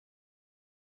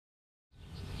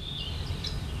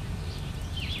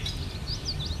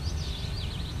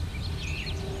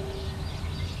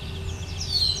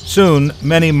Soon,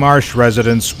 many marsh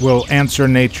residents will answer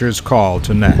nature's call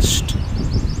to nest.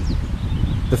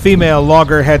 The female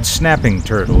loggerhead snapping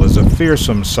turtle is a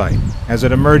fearsome sight as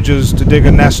it emerges to dig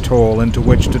a nest hole into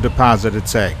which to deposit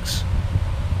its eggs.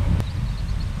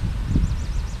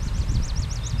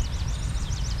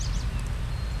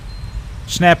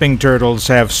 Snapping turtles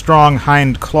have strong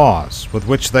hind claws with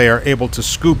which they are able to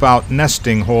scoop out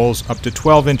nesting holes up to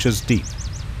 12 inches deep.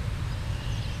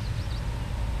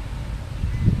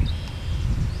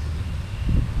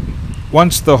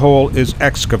 Once the hole is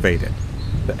excavated,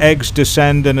 the eggs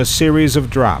descend in a series of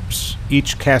drops,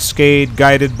 each cascade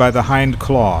guided by the hind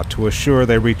claw to assure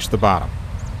they reach the bottom.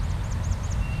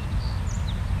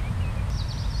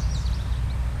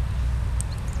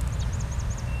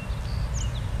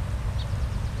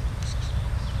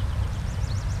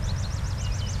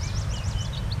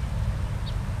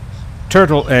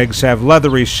 Turtle eggs have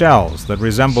leathery shells that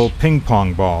resemble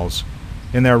ping-pong balls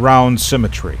in their round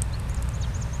symmetry.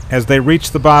 As they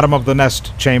reach the bottom of the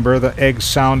nest chamber, the eggs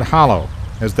sound hollow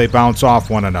as they bounce off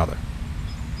one another.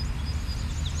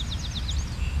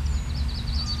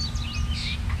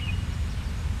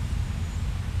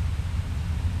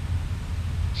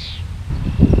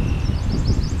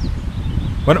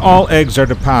 When all eggs are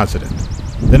deposited,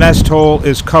 the nest hole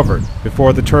is covered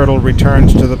before the turtle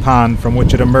returns to the pond from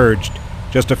which it emerged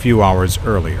just a few hours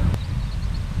earlier.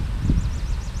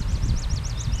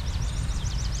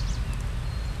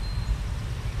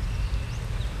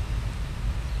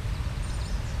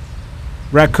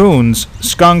 Raccoons,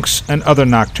 skunks, and other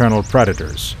nocturnal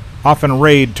predators often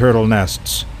raid turtle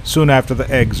nests soon after the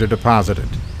eggs are deposited.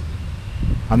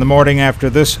 On the morning after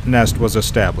this nest was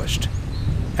established,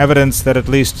 evidence that at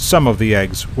least some of the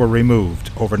eggs were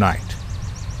removed overnight.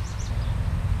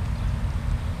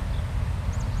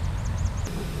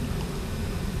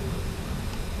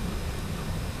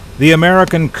 The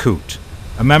American coot,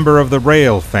 a member of the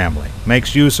rail family,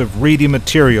 makes use of reedy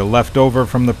material left over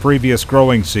from the previous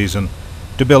growing season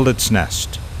to build its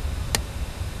nest.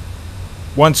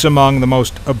 Once among the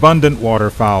most abundant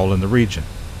waterfowl in the region,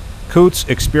 coots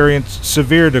experienced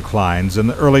severe declines in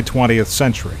the early 20th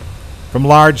century from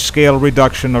large-scale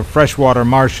reduction of freshwater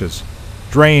marshes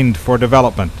drained for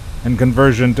development and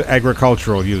conversion to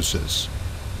agricultural uses.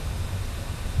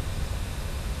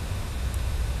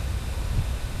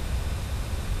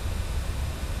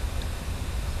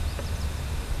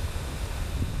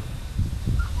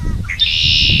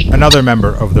 Another member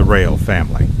of the rail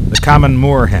family, the common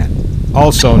moorhen,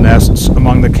 also nests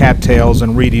among the cattails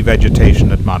and reedy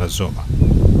vegetation at Montezuma.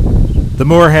 The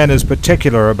moorhen is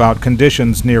particular about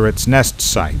conditions near its nest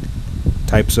site,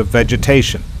 types of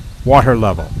vegetation, water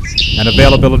level, and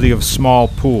availability of small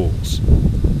pools.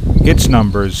 Its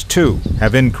numbers, too,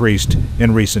 have increased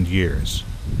in recent years.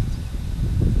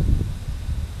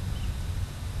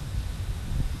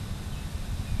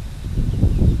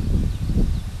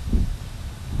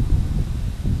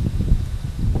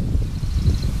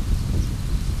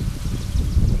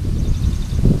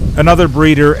 Another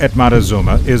breeder at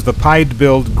Montezuma is the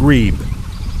Pied-billed Grebe.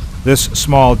 This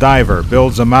small diver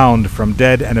builds a mound from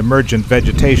dead and emergent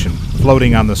vegetation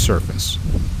floating on the surface.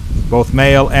 Both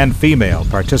male and female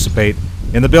participate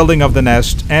in the building of the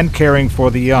nest and caring for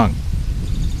the young.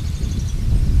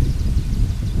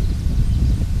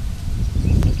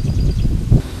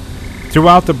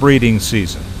 Throughout the breeding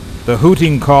season, the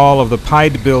hooting call of the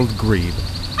Pied-billed Grebe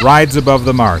rides above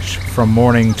the marsh from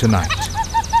morning to night.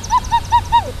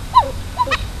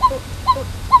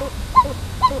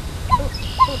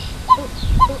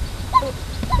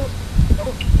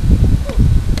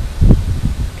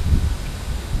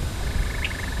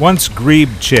 Once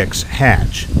grebe chicks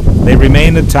hatch, they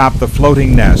remain atop the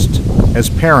floating nest as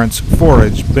parents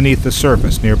forage beneath the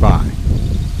surface nearby.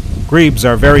 Grebes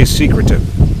are very secretive,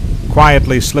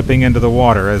 quietly slipping into the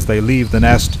water as they leave the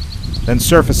nest, then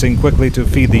surfacing quickly to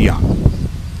feed the young.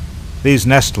 These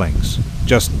nestlings,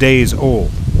 just days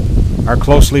old, are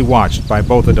closely watched by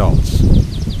both adults.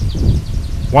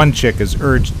 One chick is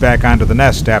urged back onto the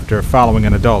nest after following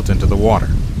an adult into the water.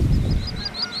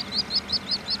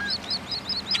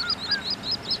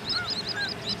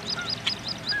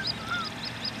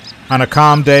 On a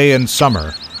calm day in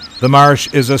summer, the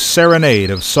marsh is a serenade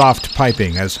of soft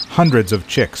piping as hundreds of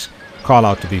chicks call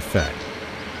out to be fed.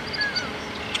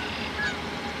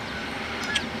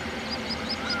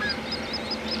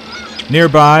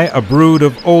 Nearby, a brood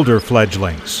of older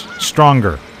fledglings,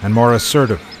 stronger and more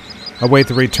assertive, await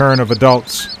the return of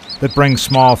adults that bring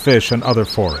small fish and other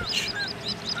forage.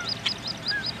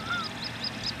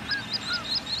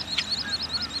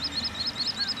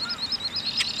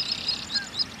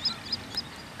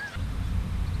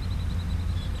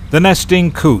 The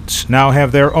nesting coots now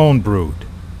have their own brood.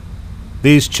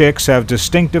 These chicks have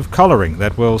distinctive coloring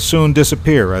that will soon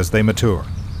disappear as they mature.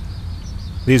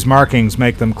 These markings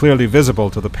make them clearly visible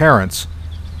to the parents,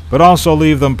 but also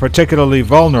leave them particularly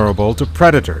vulnerable to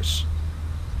predators.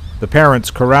 The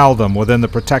parents corral them within the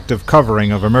protective covering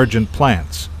of emergent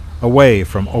plants, away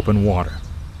from open water.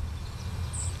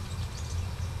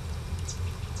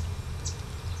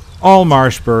 All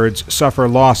marsh birds suffer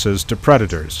losses to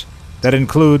predators that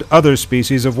include other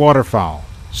species of waterfowl,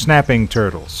 snapping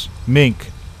turtles,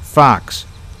 mink, fox,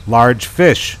 large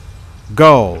fish,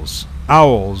 gulls,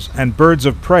 owls, and birds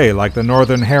of prey like the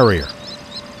northern harrier.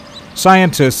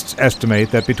 Scientists estimate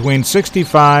that between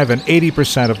 65 and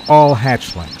 80% of all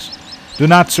hatchlings do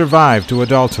not survive to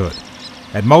adulthood,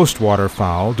 and most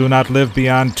waterfowl do not live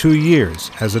beyond 2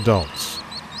 years as adults.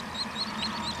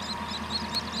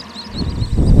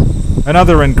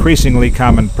 Another increasingly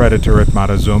common predator at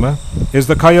Montezuma is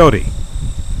the coyote.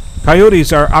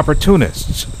 Coyotes are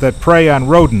opportunists that prey on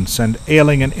rodents and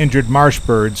ailing and injured marsh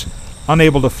birds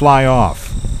unable to fly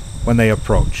off when they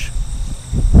approach.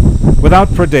 Without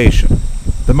predation,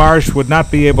 the marsh would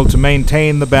not be able to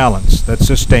maintain the balance that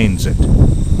sustains it.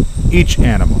 Each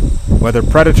animal, whether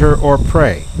predator or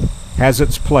prey, has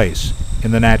its place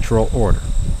in the natural order.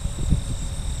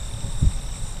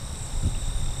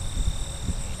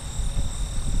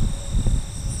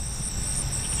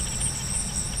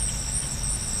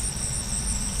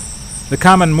 The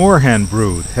common moorhen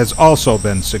brood has also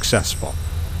been successful.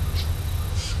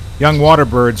 Young water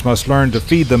birds must learn to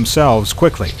feed themselves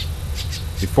quickly.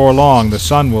 Before long, the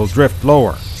sun will drift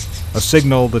lower, a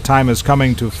signal the time is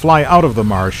coming to fly out of the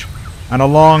marsh on a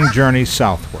long journey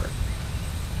southward.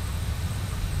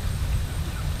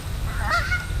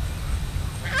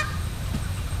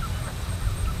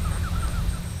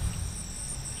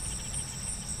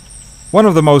 One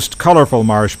of the most colorful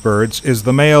marsh birds is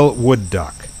the male wood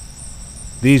duck.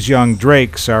 These young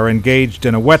drakes are engaged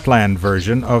in a wetland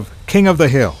version of King of the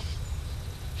Hill.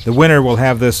 The winner will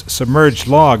have this submerged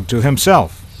log to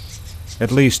himself,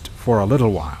 at least for a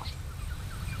little while.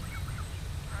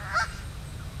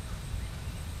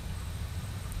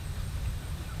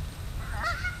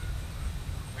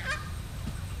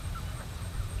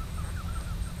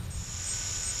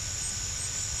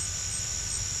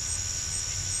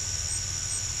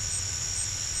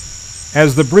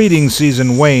 As the breeding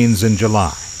season wanes in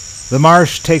July, the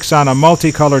marsh takes on a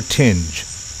multicolored tinge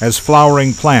as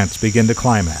flowering plants begin to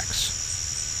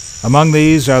climax. Among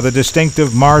these are the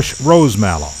distinctive marsh rose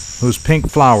mallow, whose pink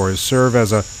flowers serve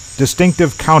as a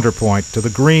distinctive counterpoint to the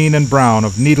green and brown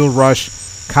of needle rush,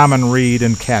 common reed,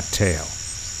 and cattail.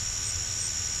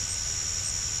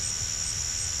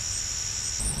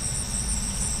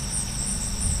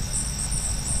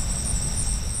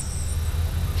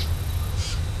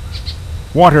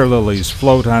 Water lilies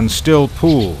float on still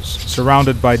pools,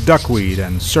 surrounded by duckweed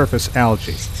and surface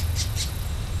algae.